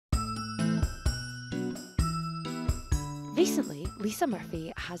Recently, Lisa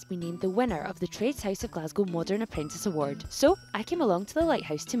Murphy has been named the winner of the Trades House of Glasgow Modern Apprentice Award, so I came along to the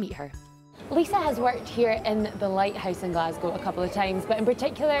Lighthouse to meet her. Lisa has worked here in the Lighthouse in Glasgow a couple of times, but in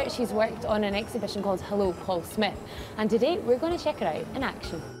particular she's worked on an exhibition called Hello Paul Smith, and today we're going to check her out in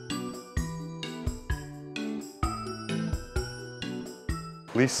action.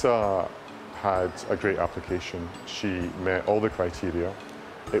 Lisa had a great application. She met all the criteria.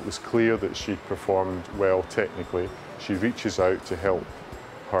 It was clear that she performed well technically. She reaches out to help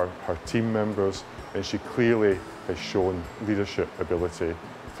her team members, and she clearly has shown leadership ability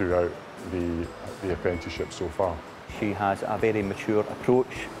throughout the apprenticeship so far. She has a very mature approach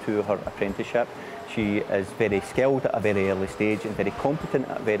to her apprenticeship. She is very skilled at a very early stage and very competent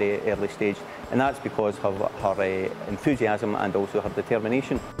at a very early stage, and that's because of her enthusiasm and also her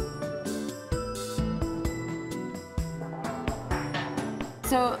determination.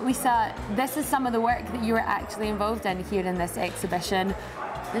 So Lisa, this is some of the work that you were actually involved in here in this exhibition.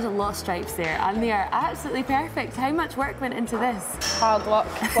 There's a lot of stripes there, and they are absolutely perfect. How much work went into this? Hard work,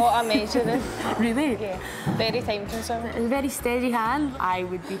 a lot of measuring. Really? Yeah, very time consuming. A very steady hand. I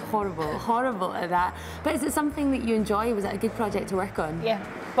would be horrible at that. But is it something that you enjoy? Was it a good project to work on? Yeah,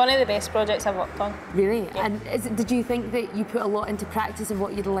 one of the best projects I've worked on. Really? Yeah. And did you think that you put a lot into practice of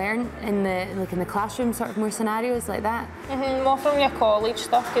what you'd learn in the classroom, sort of more scenarios like that? More from your college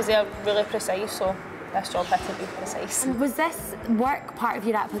stuff, because they're really precise, so this job had to be precise. And was this work part of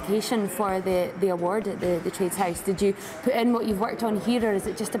your application for the award at the Trades House? Did you put in what you've worked on here, or is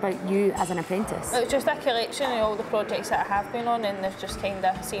it just about you as an apprentice? It was just a collection of all the projects that I have been on, and they've just kind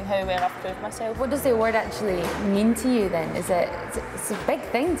of seen how well I've proved myself. What does the award actually mean to you then? It's a big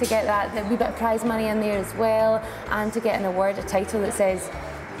thing to get that wee bit of prize money in there as well, and to get an award, a title that says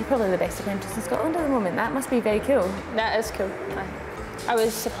you're probably the best apprentice in Scotland at the moment. That must be very cool. That is cool. I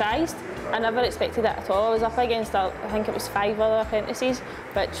was surprised. I never expected it at all. I was up against, I think it was 5 other apprentices,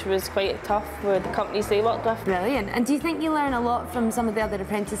 which was quite tough with the companies they worked with. Brilliant. And do you think you learn a lot from some of the other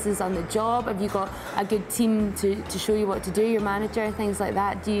apprentices on the job? Have you got a good team to show you what to do, your manager, things like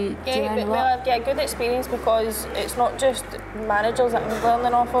that? Do you learn a lot? Well, I've got a good experience because it's not just managers that I'm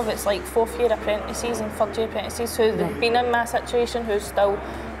learning off of, it's like 4th year apprentices and 3rd year apprentices who've been in my situation who's still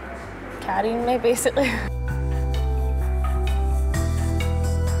carrying me, basically.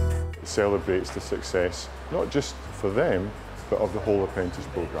 Celebrates the success, not just for them, but of the whole apprentice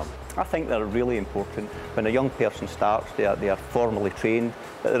programme. I think they're really important. When a young person starts, they are formally trained,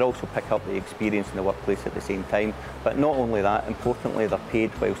 but they also pick up the experience in the workplace at the same time. But not only that, importantly, they're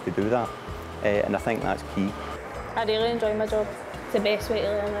paid whilst they do that, and I think that's key. I really enjoy my job. It's the best way to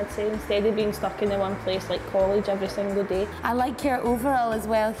learn, I'd say, instead of being stuck in the one place like college every single day. I like your overall as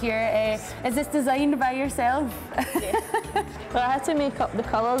well here. Is this designed by yourself? Yeah. Well, I had to make up the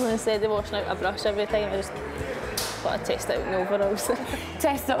colours, and instead of washing out a brush every time, I just thought I'd test it out in the overalls.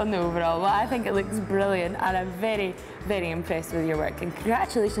 Test it on the overall. Well, I think it looks brilliant, and I'm very, very impressed with your work. And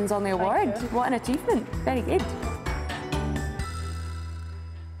congratulations on the award. What an achievement. Very good.